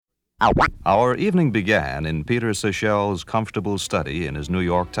Our evening began in Peter Seychelles' comfortable study in his New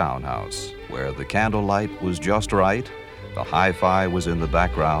York townhouse, where the candlelight was just right, the hi-fi was in the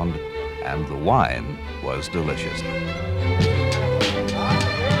background, and the wine was delicious.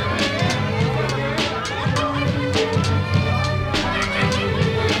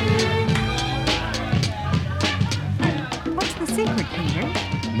 What's the secret,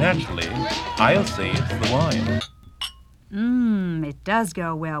 Peter? Naturally, I'll say it's the wine. It does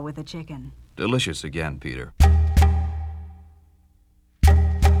go well with the chicken. Delicious again, Peter.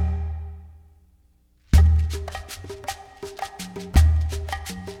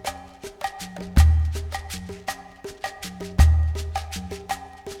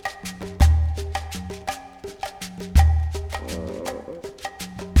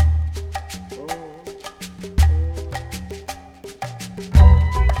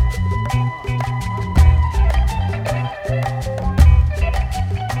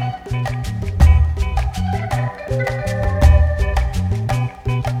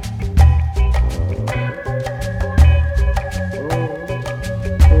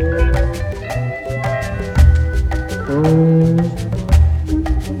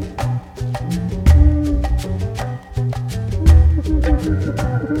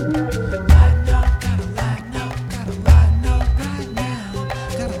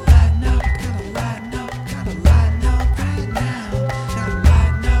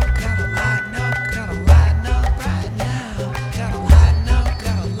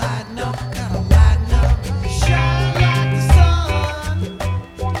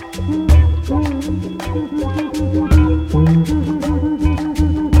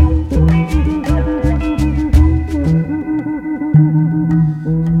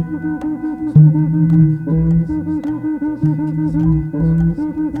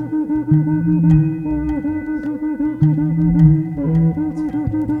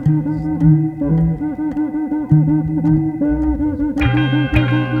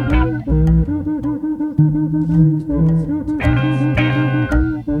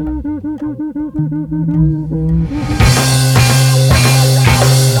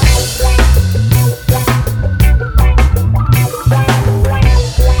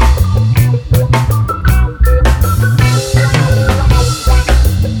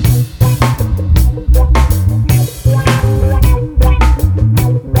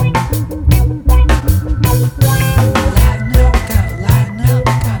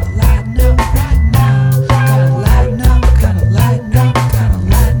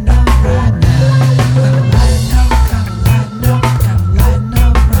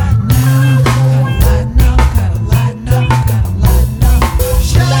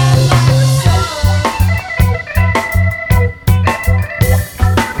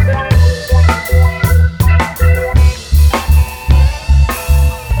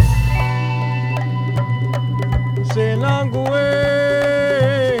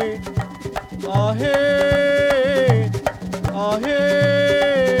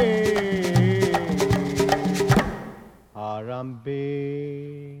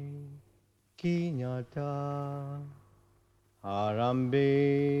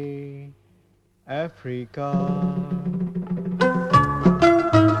 Harambe, Africa.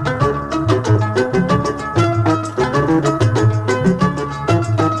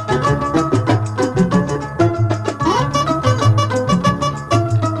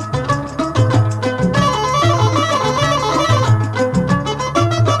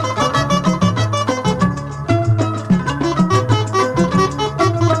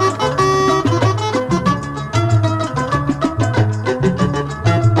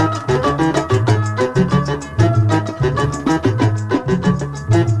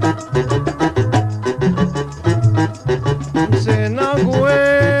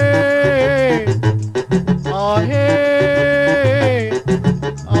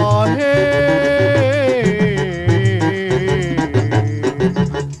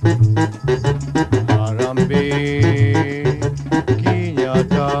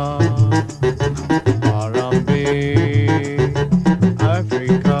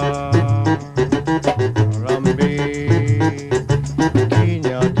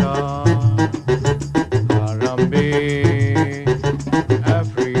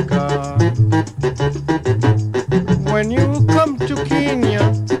 When you come to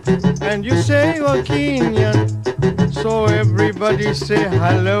Kenya and you say you're Kenyan, so everybody say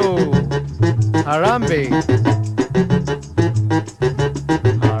hello, Harambe,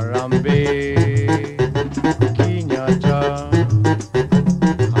 Harambe, Kenyatta,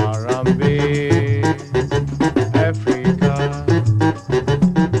 Harambe, Africa.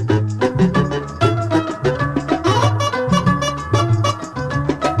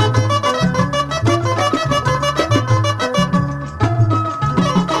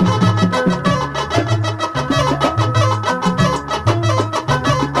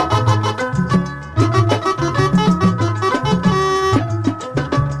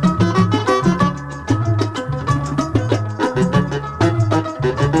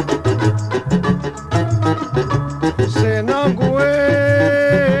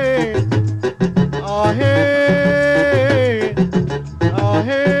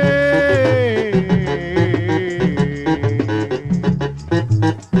 hey.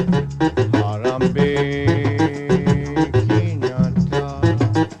 Harambe Kenyatta.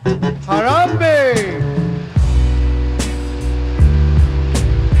 Harambe.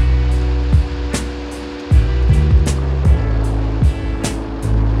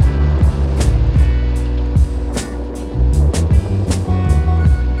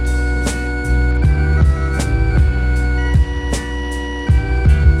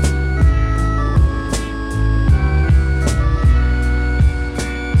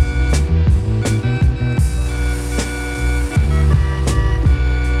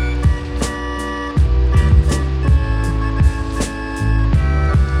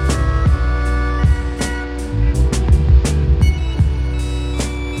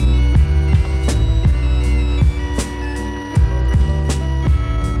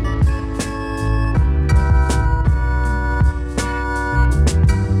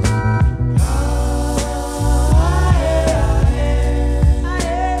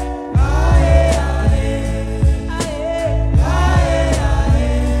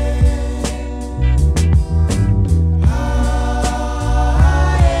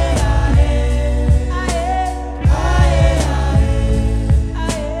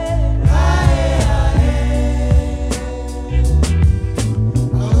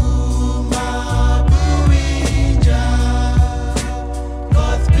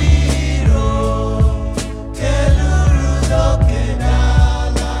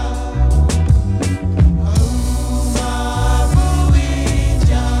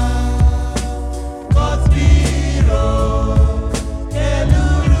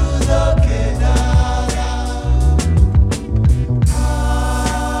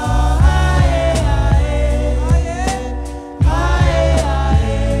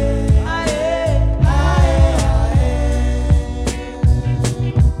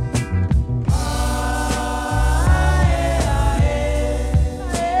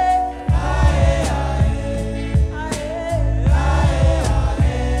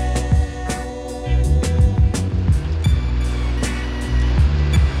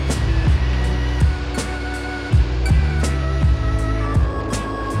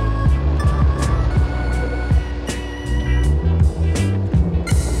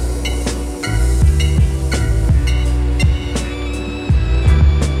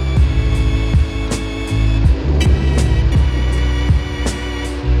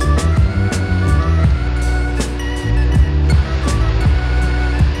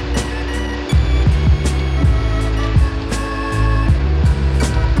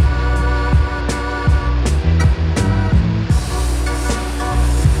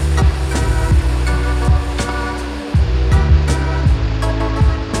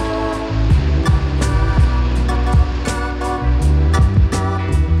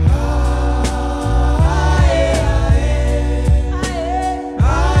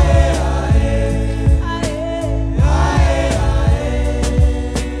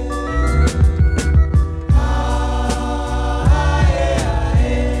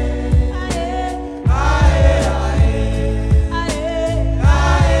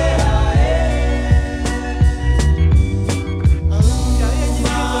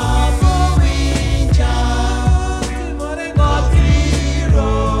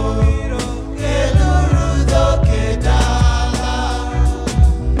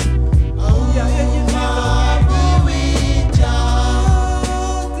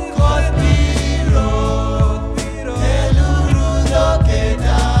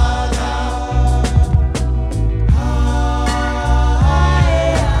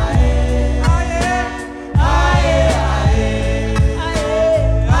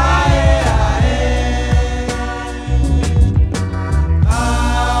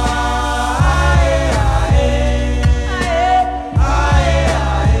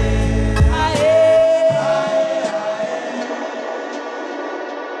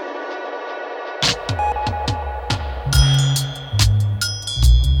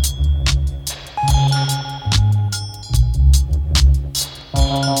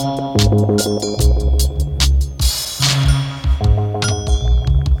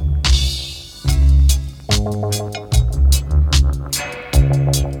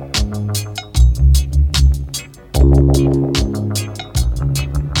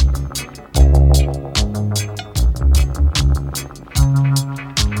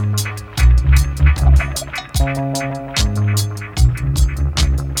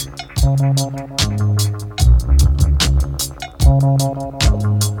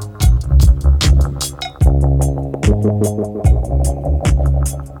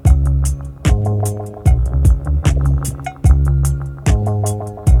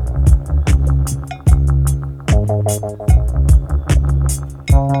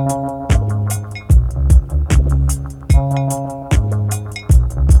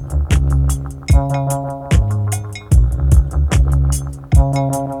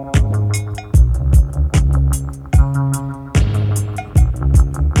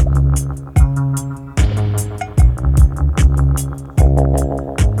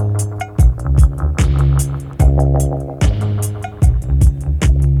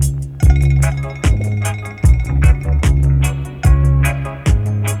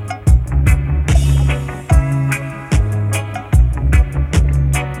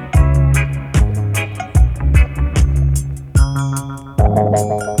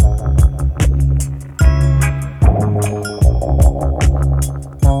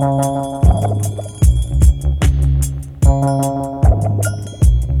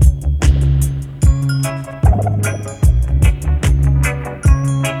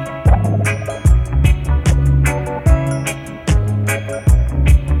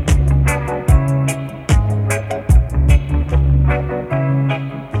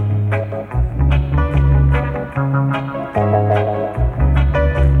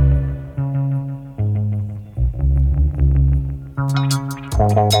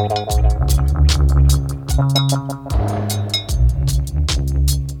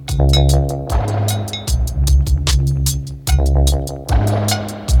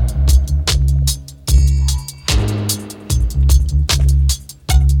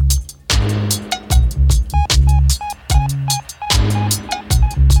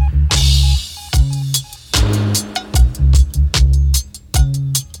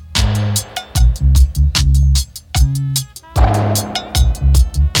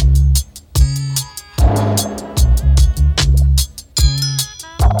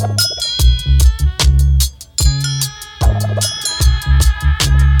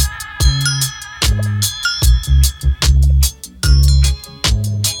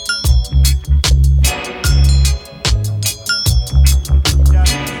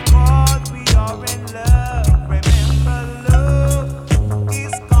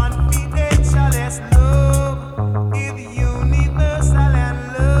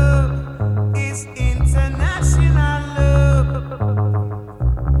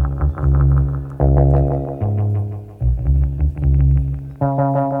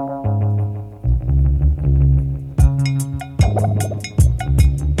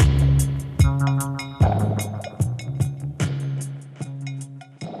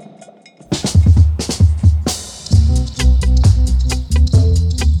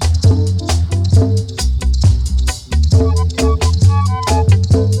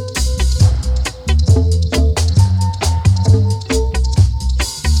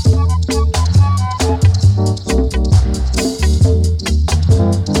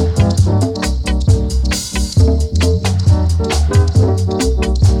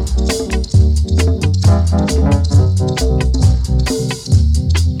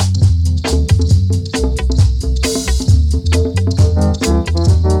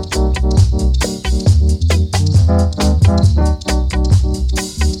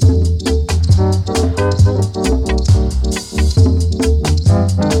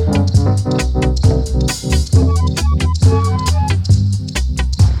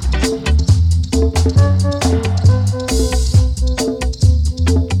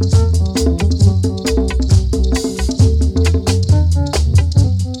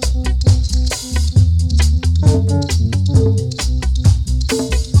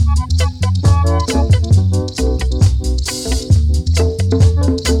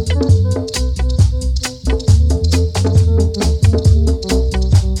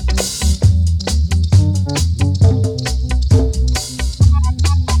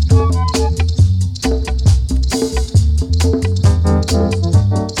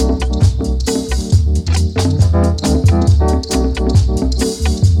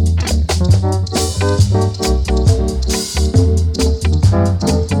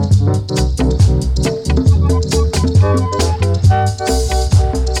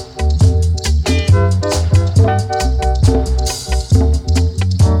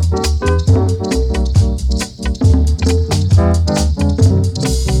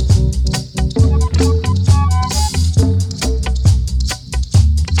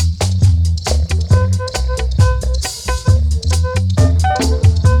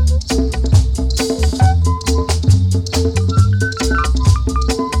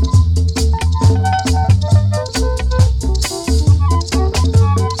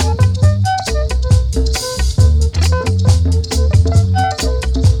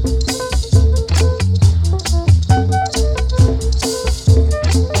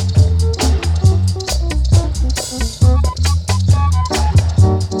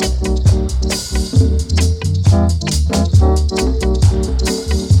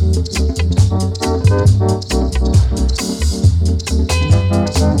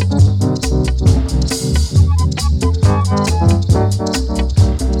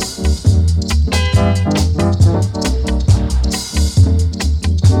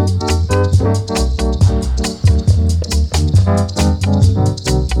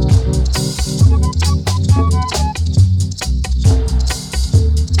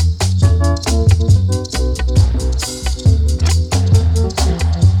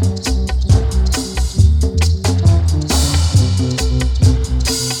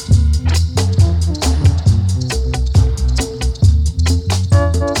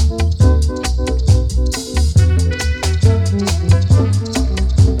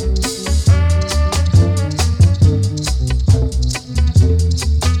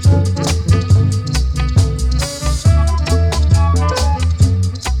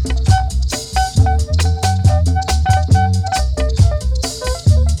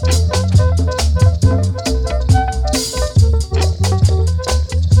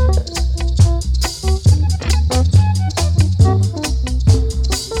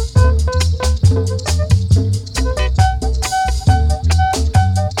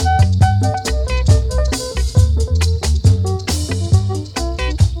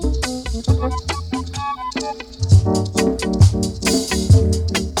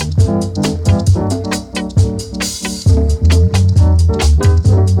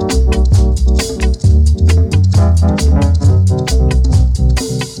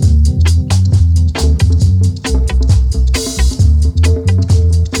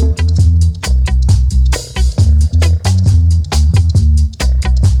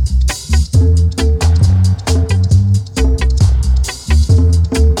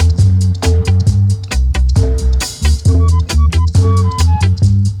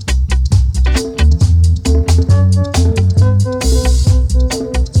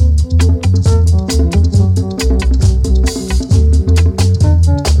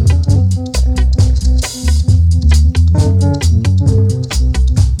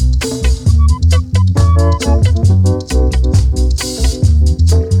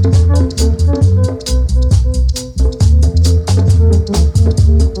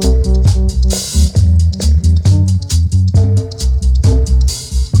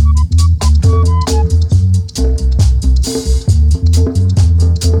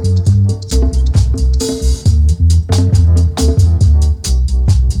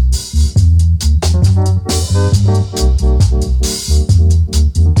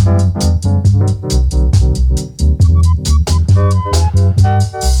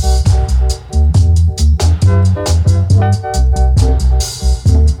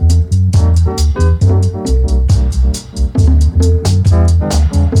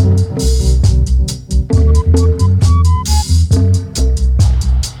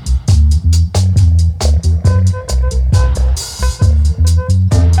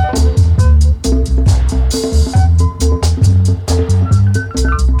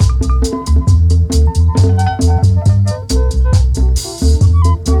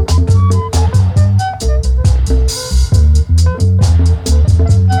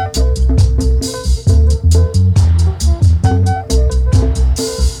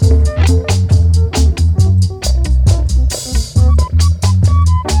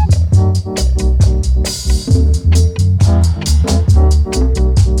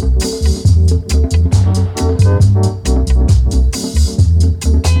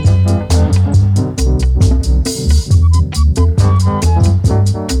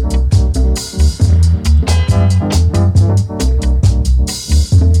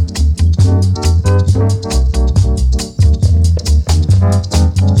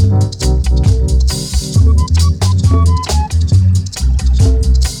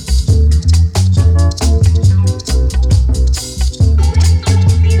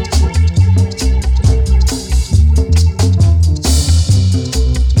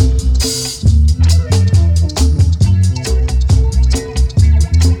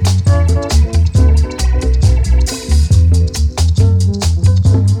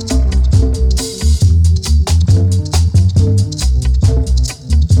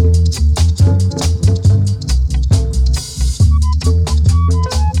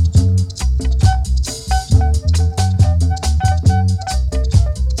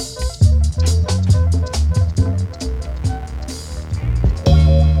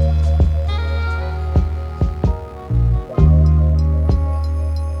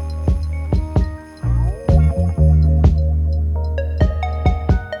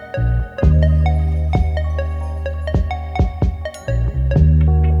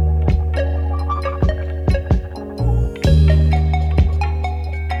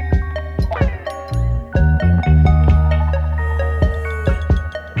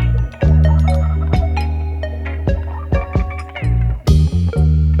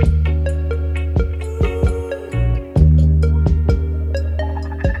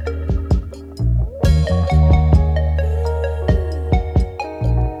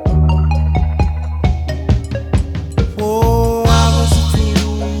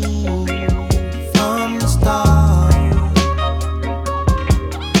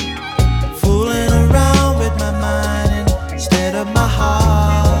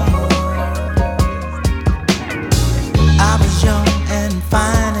 heart. I was young and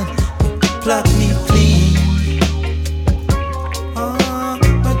fine, and you plucked me clean. Oh,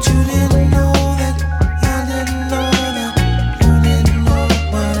 but you didn't know that, I didn't know that, you didn't know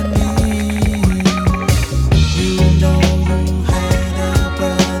what I mean. You know you had a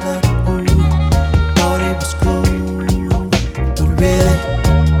brother who thought it was cool, but really,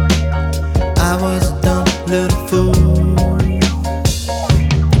 I was a dumb little fool.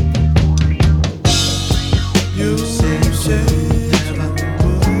 You said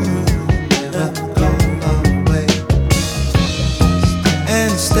never go away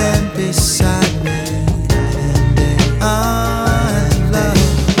and stand beside me night and day. I love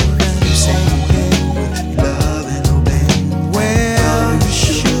you, say love and obey. Well, you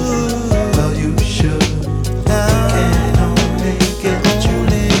should. Can't only get you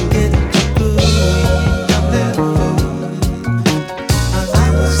good. I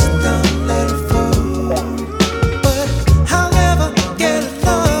was a dumb little fool, but I'll never get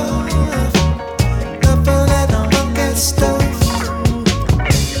love for that bucket stuff.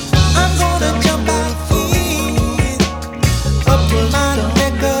 I'm gonna jump out here, up to my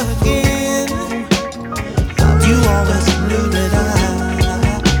neck again. You always knew that I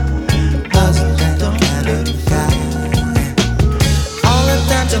wasn't that kind of guy. All the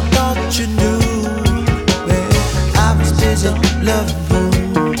times I thought you knew, well, I was busy loving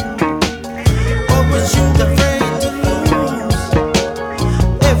you. What was you afraid to lose?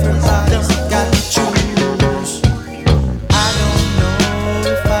 Everybody's got to choose. I don't know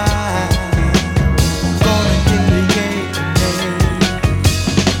if I'm gonna get a yay or nay,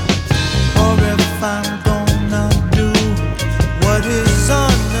 or if I'm gonna do what his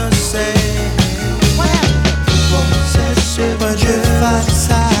honor say. But if I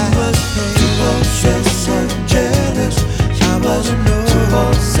decide too possessive, jealous, I wasn't too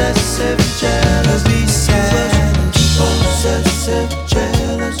possessive, jealous, be sad, possessive,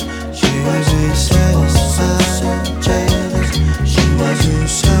 jealous, she was satisfied, jealous, she was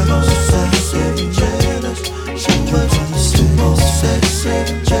possessive, jealous, she was possessive,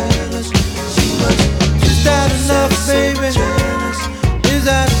 jealous, she was. Is that enough, baby? Is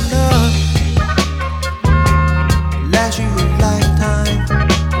that enough? Last you a lifetime.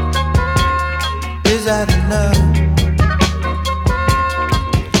 Is that enough?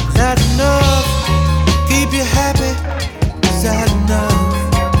 Is that enough? Keep you happy. Is that enough?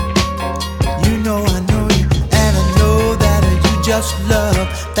 You know I know you, and I know that you just love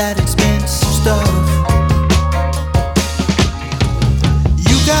that expensive stuff.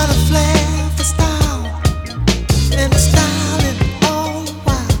 You got a flair for style, and styling all the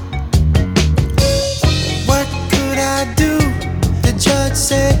while. What could I do? The judge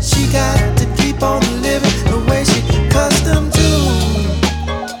said she got to keep on living the way she accustomed to.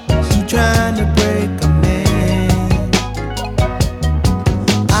 You trying to break a man,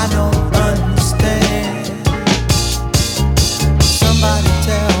 I don't understand. Somebody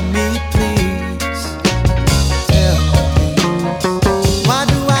tell me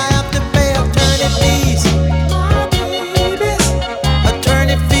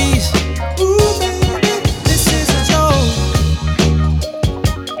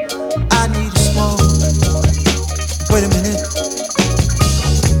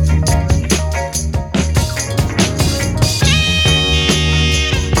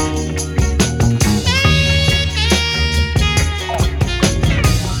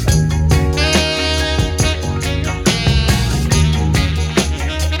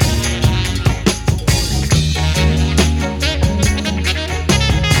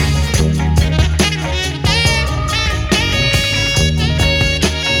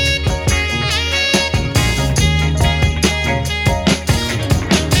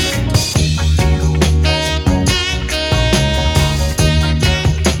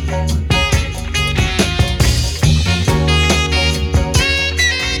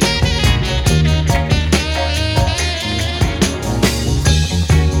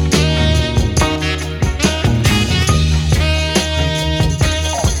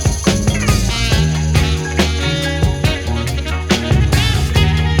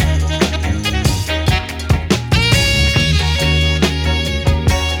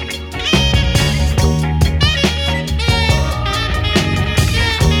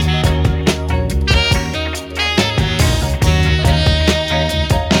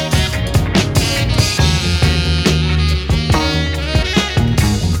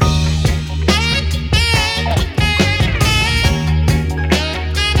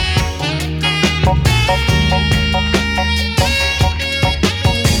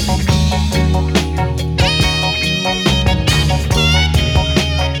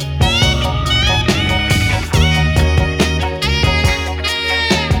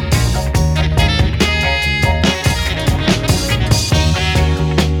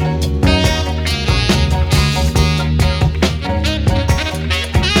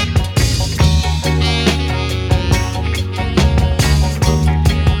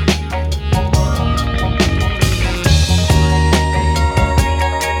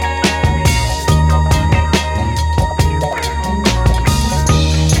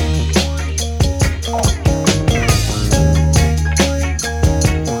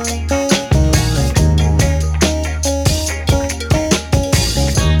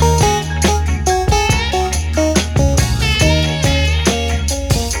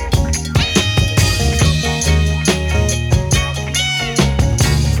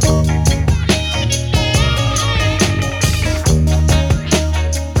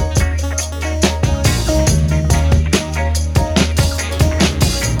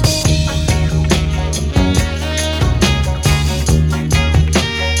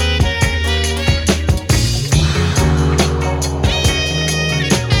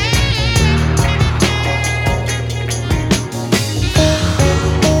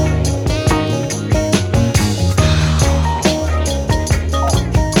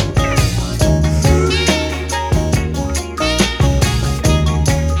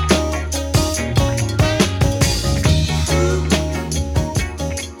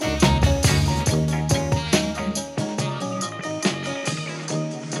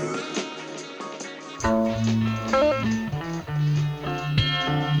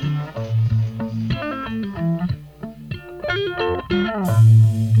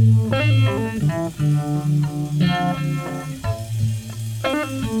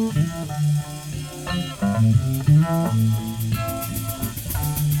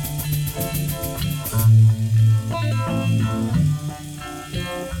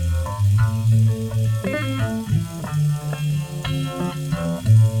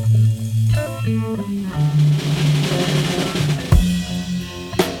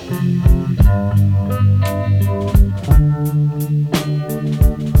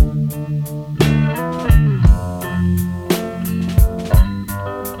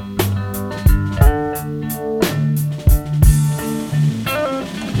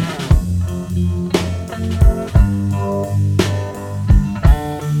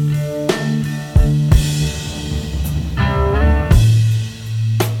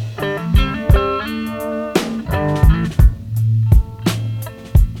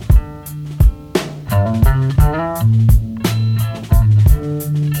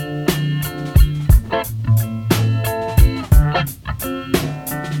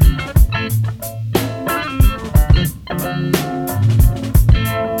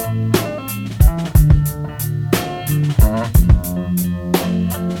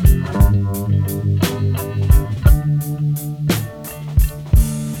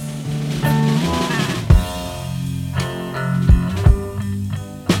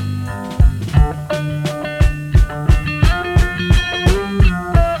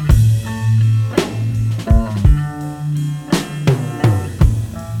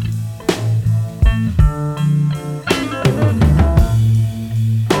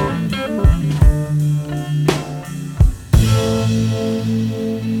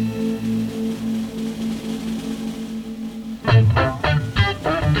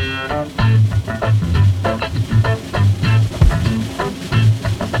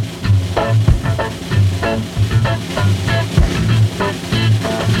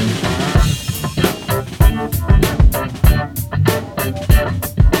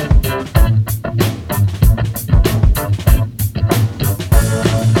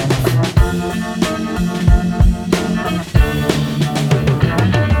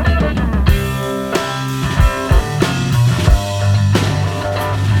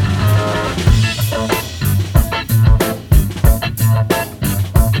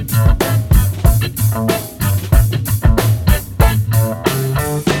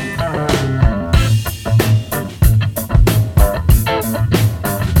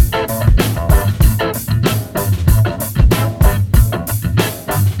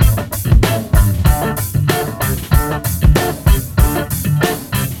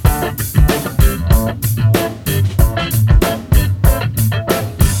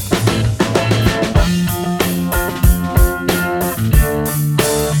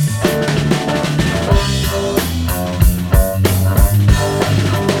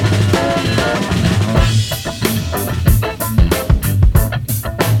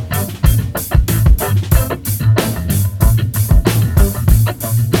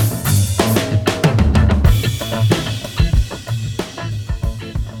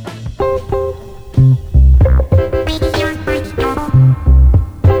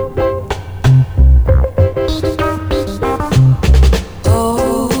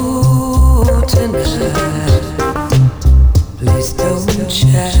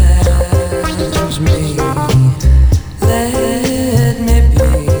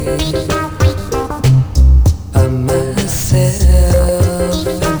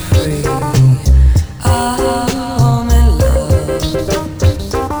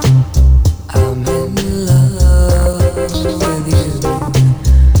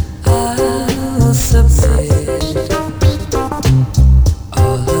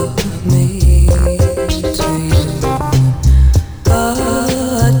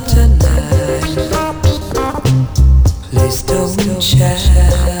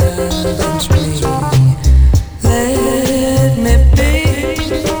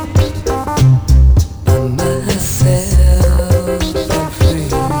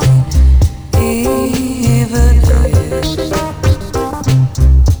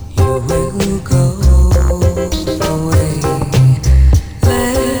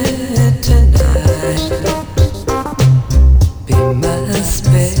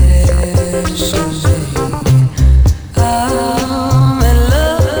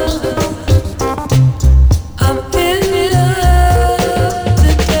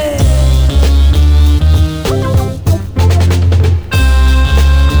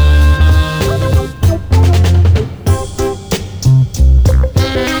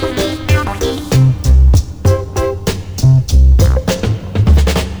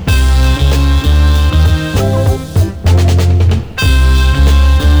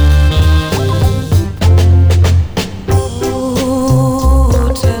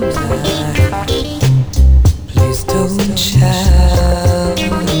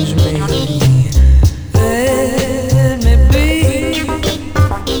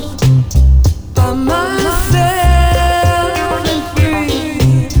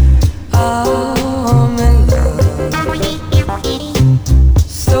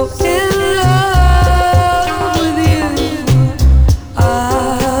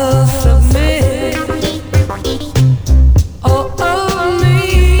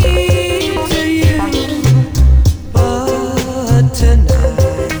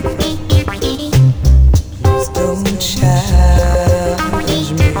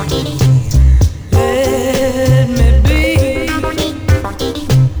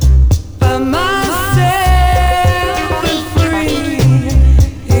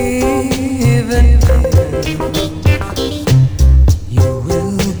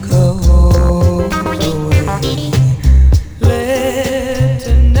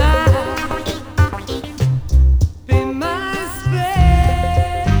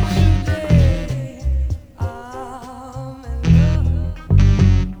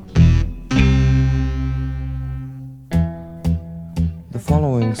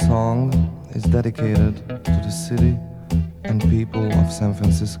following song is dedicated to the city and people of San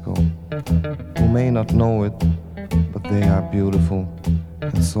Francisco, who may not know it, but they are beautiful,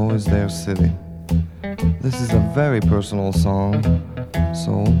 and so is their city. This is a very personal song,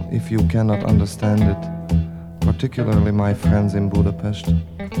 so if you cannot understand it, particularly my friends in Budapest,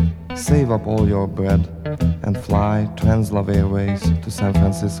 save up all your bread and fly Translove Airways to San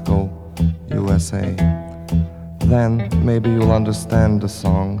Francisco, USA. Then maybe you'll understand the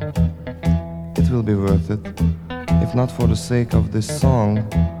song. It will be worth it, if not for the sake of this song,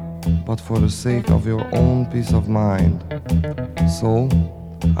 but for the sake of your own peace of mind. So,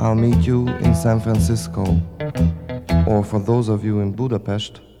 I'll meet you in San Francisco, or for those of you in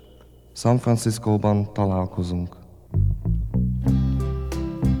Budapest, San Francisco-ban találkozunk.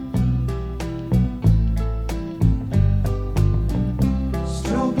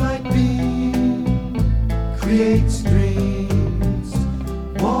 Strobe light beam creates dreams.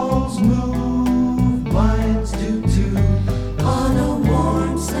 Walls move, minds do too. On a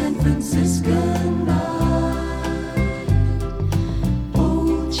warm San Franciscan night,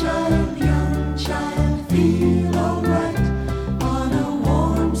 old child, young child, feel alright. On a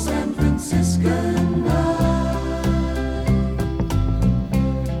warm San Franciscan night,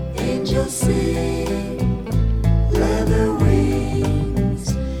 angels sing, leather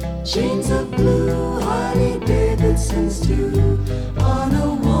wings, chains of blue, Harley Davidsons too. On a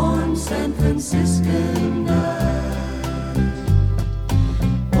warm San Franciscan night,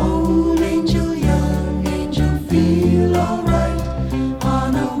 old angel, young angel, feel alright.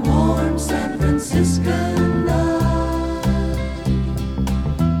 On a warm San Franciscan night,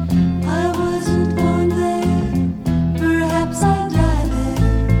 I wasn't born there, perhaps I'll die there.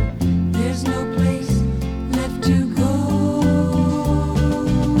 There's no place left to go.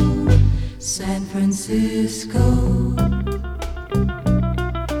 San Francisco.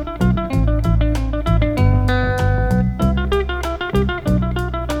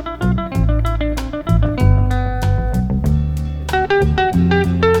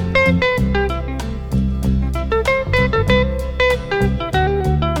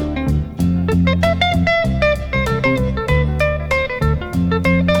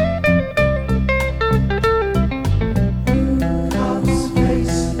 God's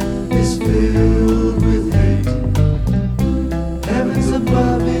face is filled with hate. Heavens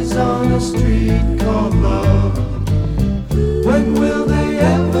above is on a street called love. When will they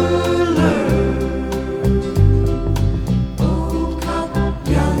ever learn? Old cop,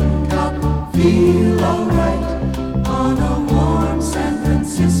 young cop, feel alright. On a warm San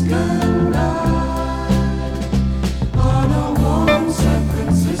Franciscan night. On a warm San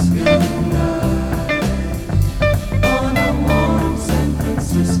Franciscan night. On a warm San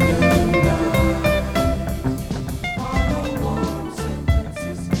Francisco night. On a warm San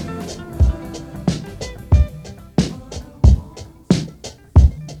Francisco night.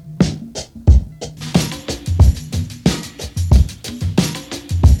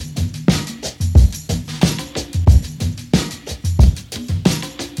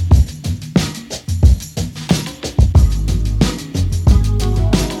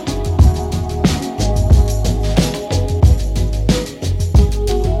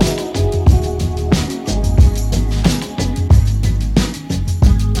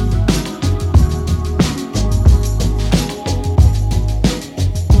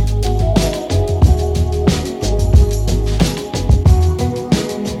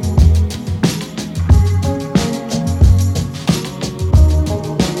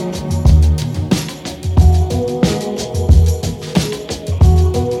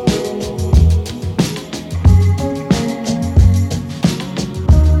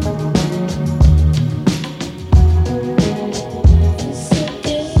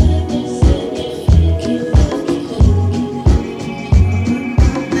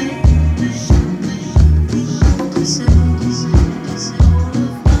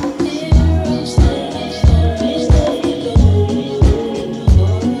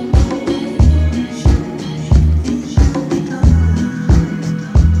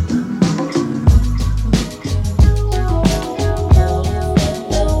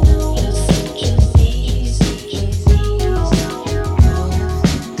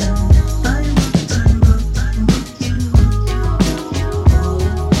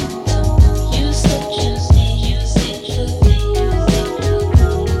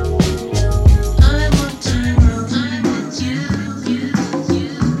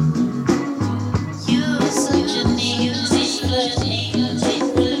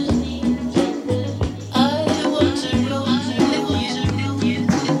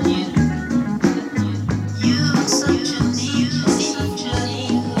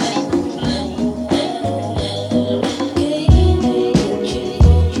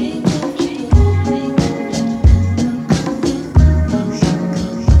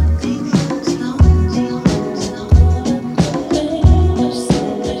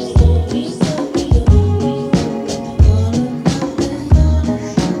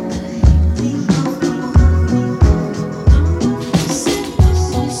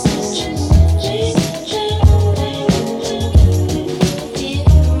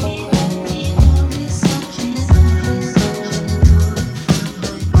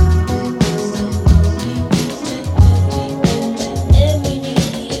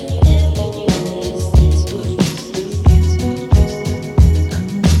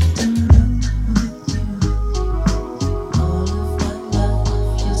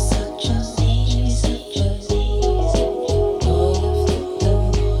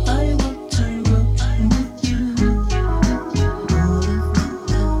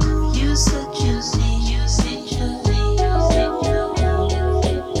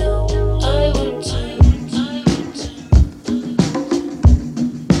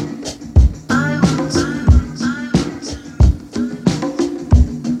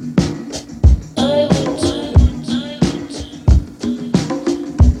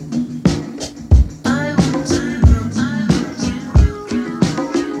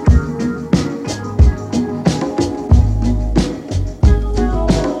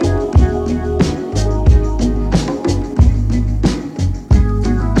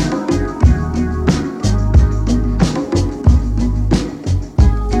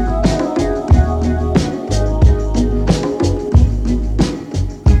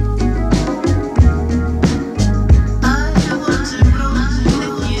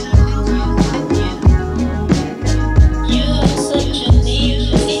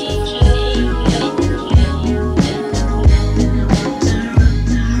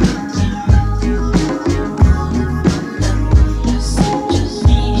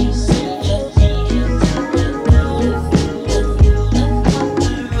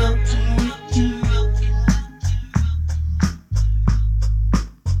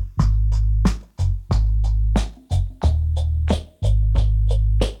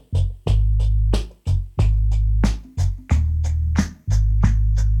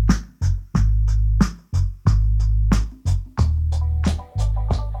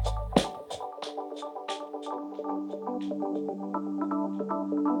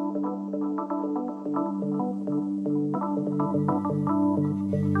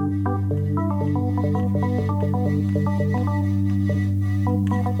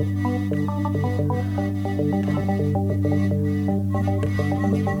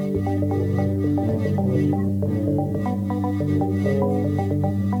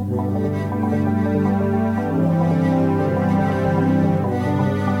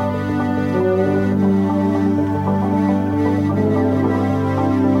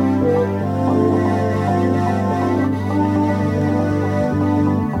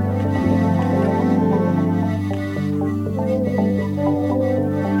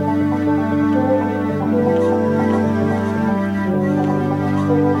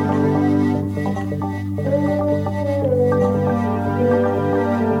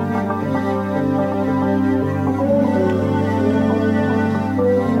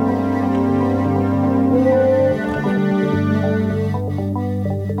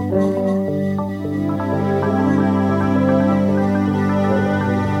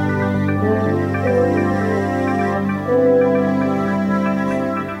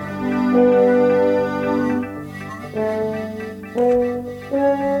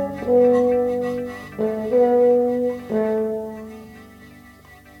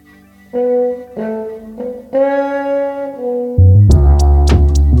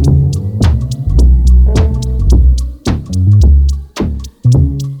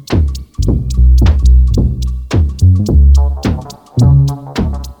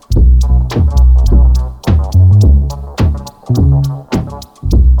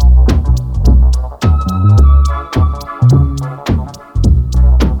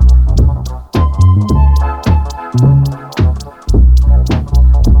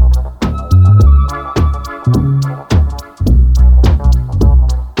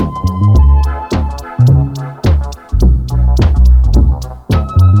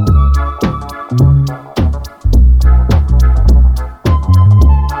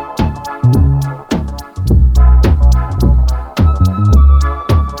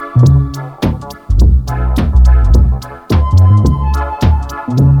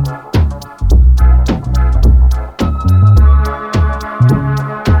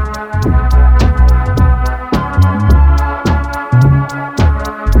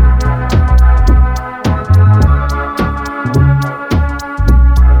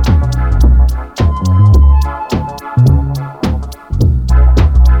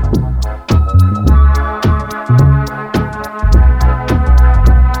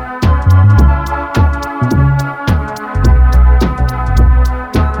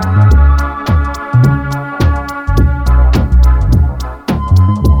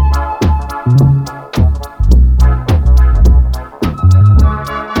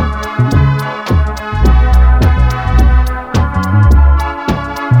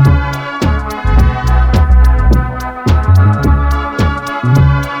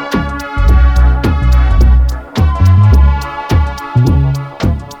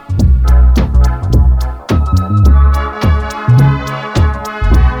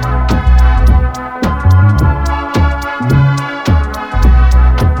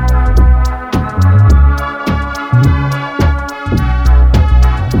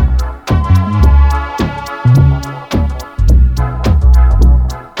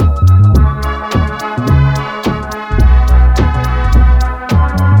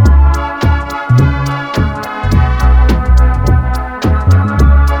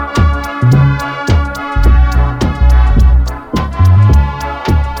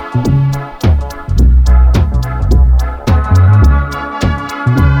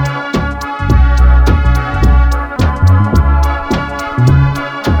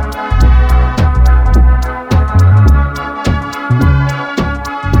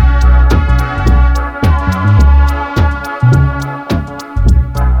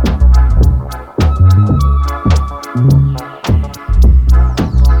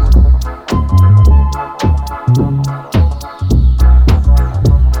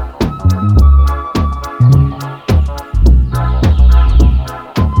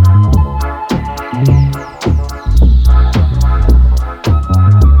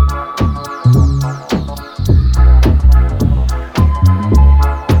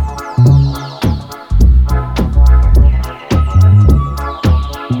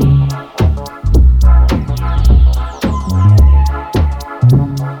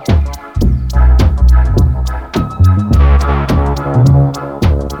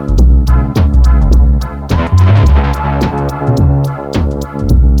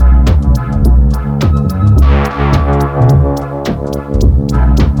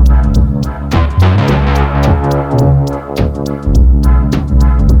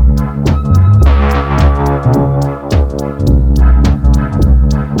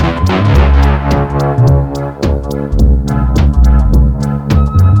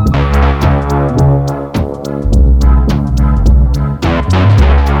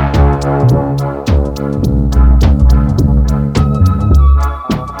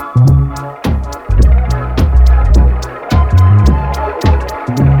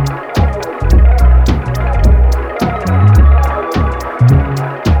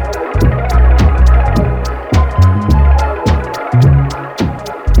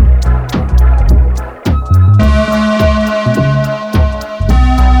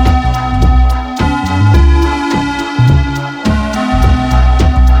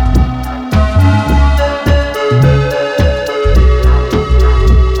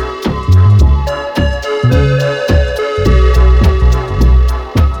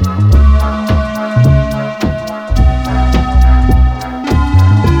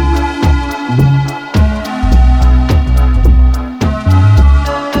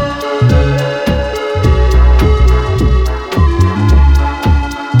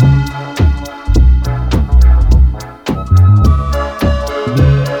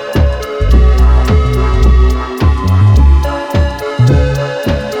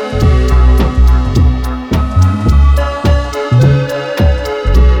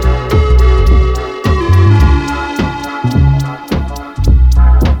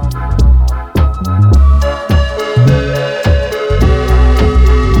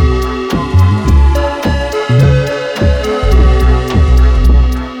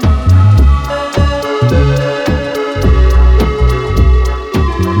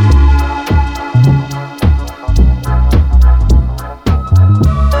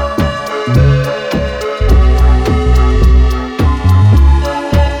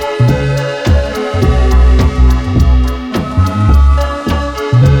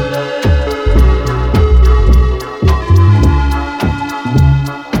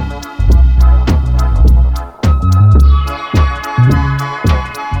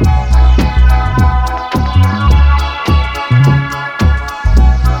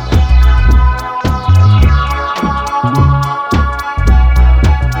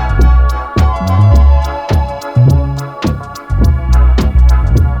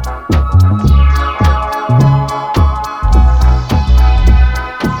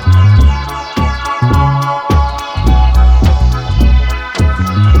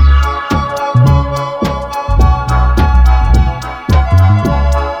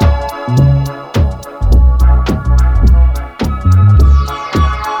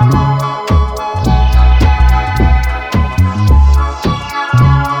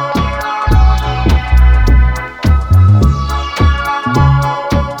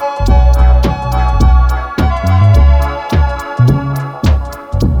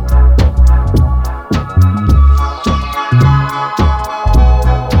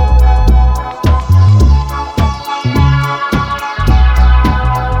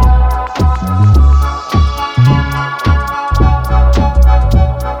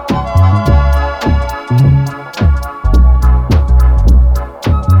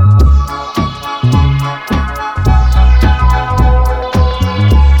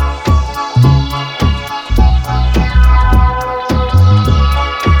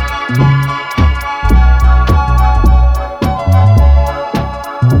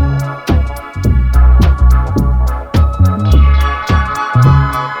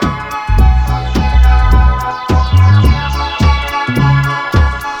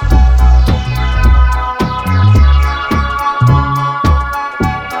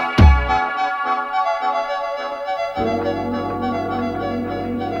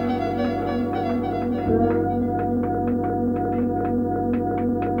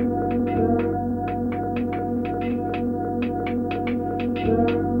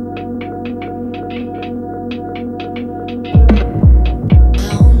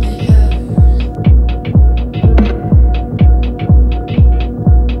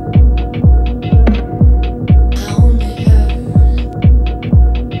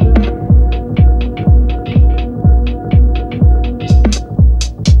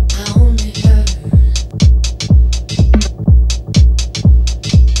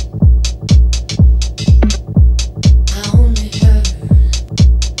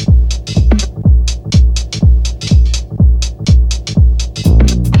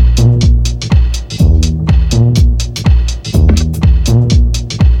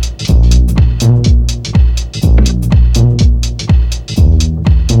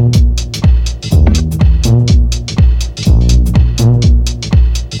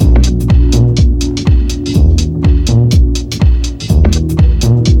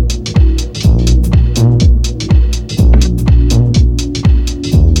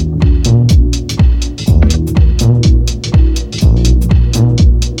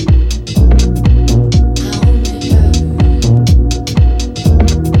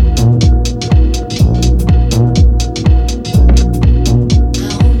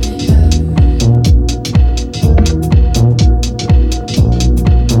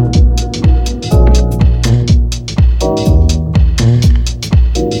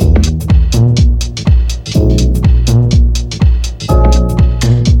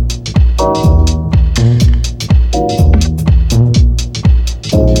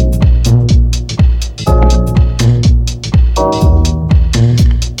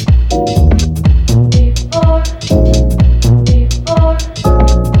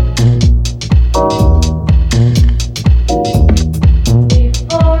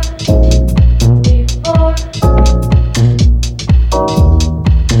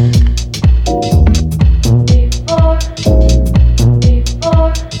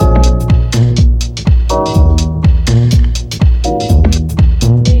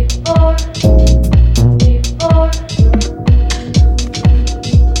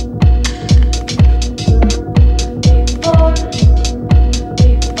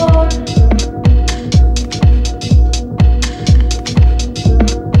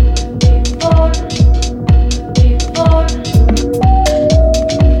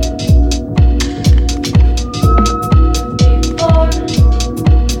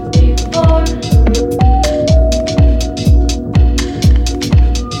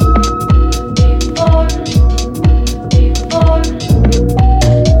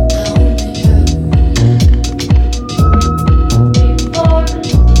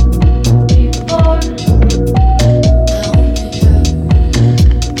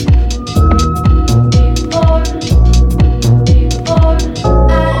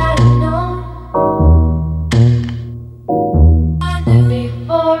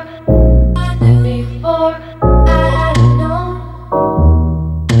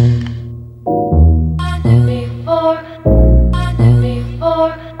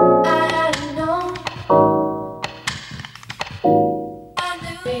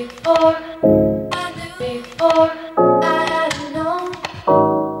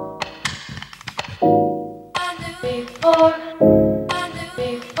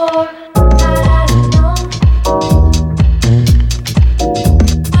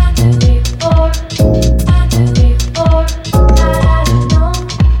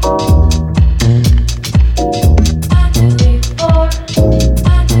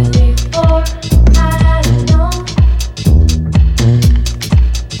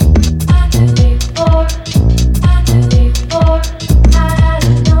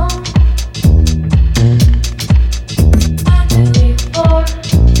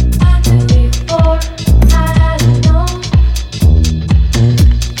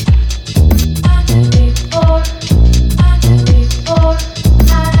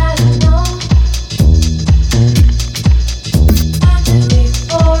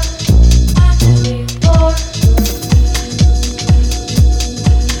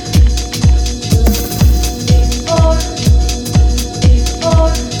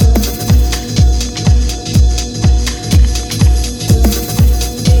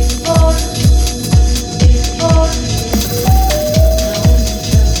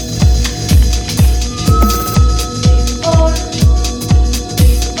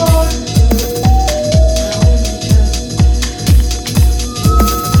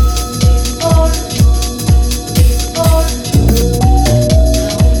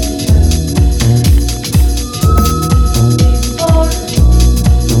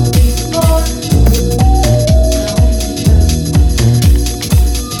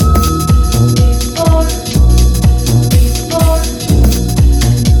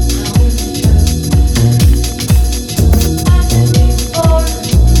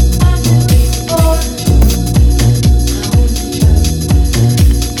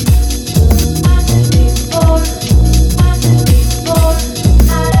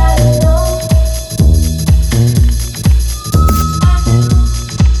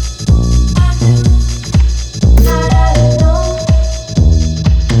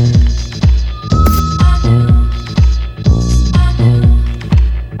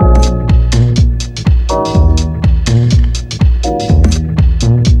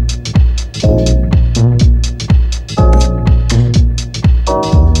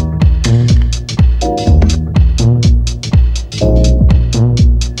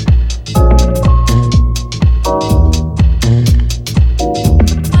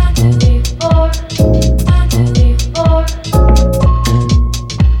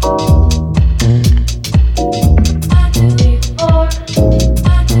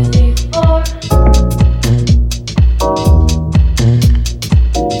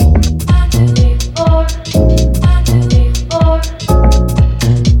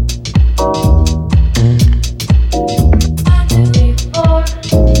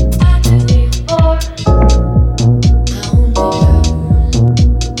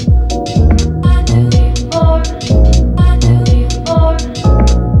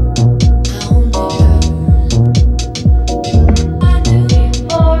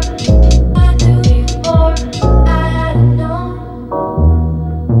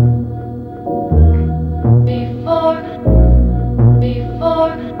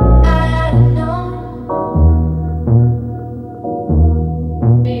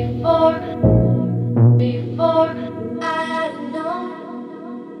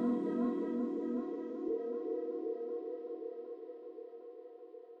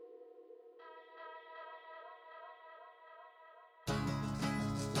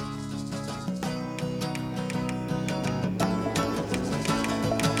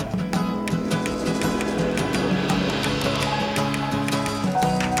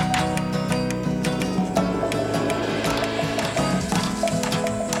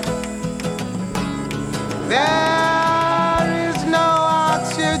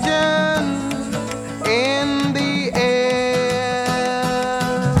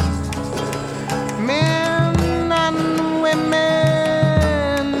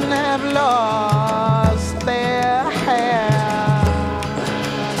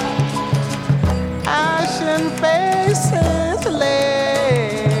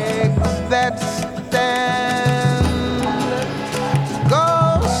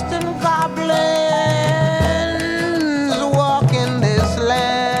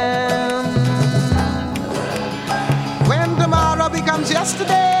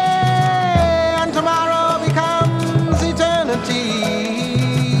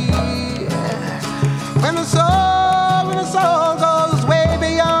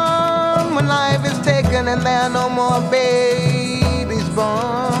 and there are no more babies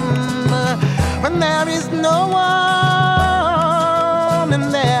born. When there is no one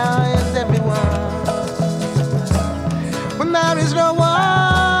and there is everyone. When there is no one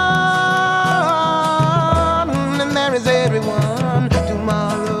and there is everyone.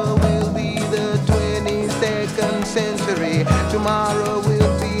 Tomorrow will be the 22nd century. Tomorrow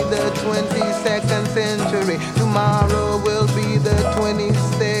will be the 22nd century. Tomorrow will be the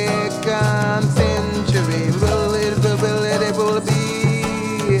 22nd century. It will be,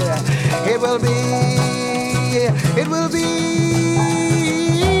 it will be, it will be.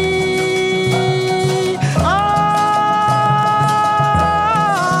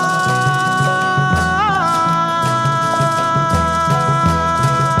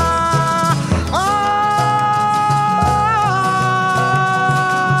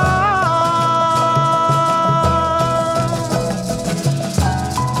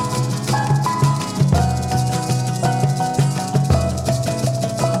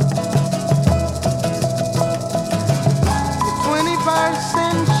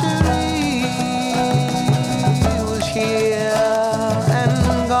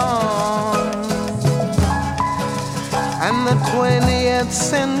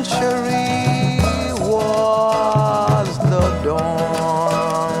 Century was the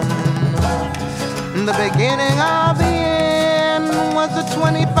dawn. The beginning of the end was the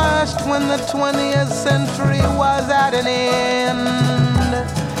 21st, when the 20th century was at an end.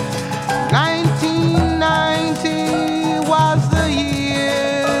 1990 was the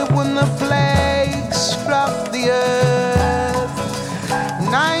year when the plague struck the earth.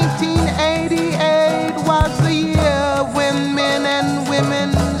 1988 was the year when men and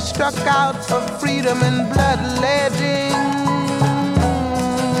women struck out for freedom, and bloodletting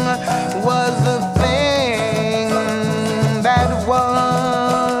was the thing that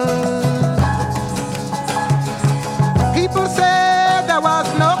was. People said there was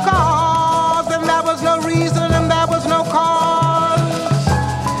no cause, and there was no reason, and there was no cause.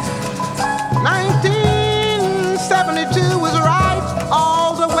 1972 was right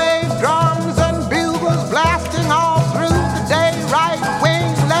all the way, drums and bugles blasting all through the day. Right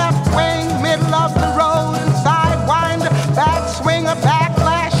wing, left wing, middle of the road and sidewind, back swing, a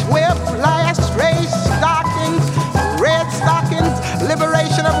backlash, whip, last race, stockings, red stockings,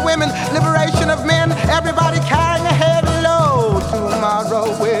 liberation of women, liberation of men, everybody carrying a heavy load.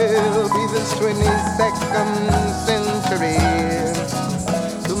 Tomorrow will be the 22nd century.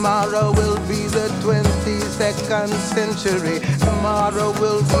 Tomorrow will be the 22nd century. Tomorrow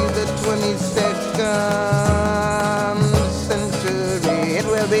will be the 22nd century. It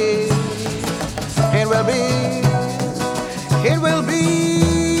will be, it will be, it will be,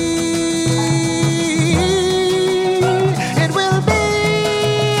 it will be.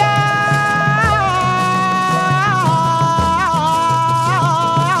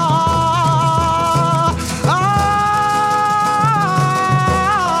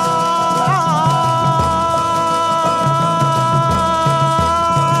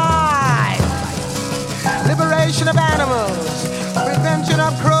 Of animals, prevention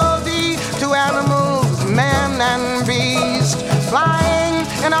of cruelty to animals, man and beast, flying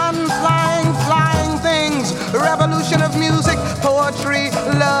and unflying, flying things, revolution of music, poetry,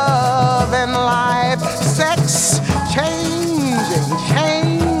 love and life, sex, changing,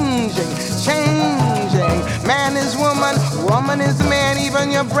 changing, changing. Man is woman, woman is man, even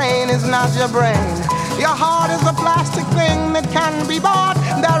your brain is not your brain. Your heart is a plastic thing that can be bought.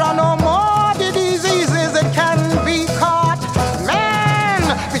 There are no more diseases that can be caught. Man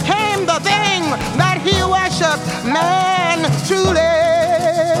became the thing that he worshipped. Man truly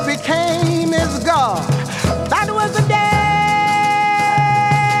became his God. That was the day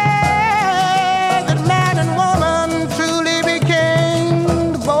that man and woman truly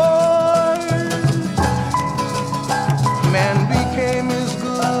became born. Man became his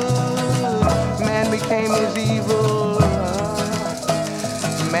good. Man became his evil.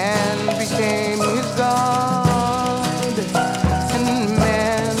 Man became his God, and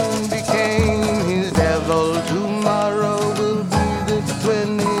man became his devil. Tomorrow will be the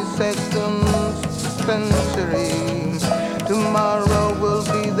 22nd century. Tomorrow will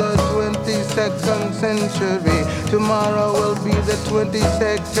be the 22nd century. Tomorrow will be the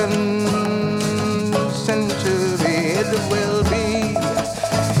 22nd century. It will be,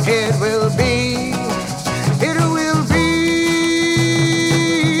 it will be, it will be.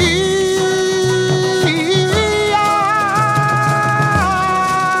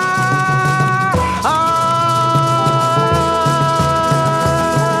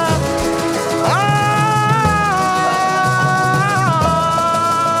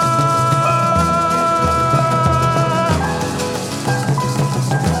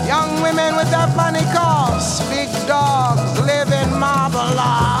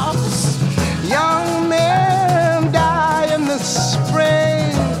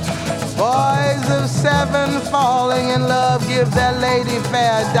 give their lady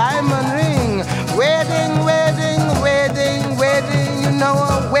fair diamond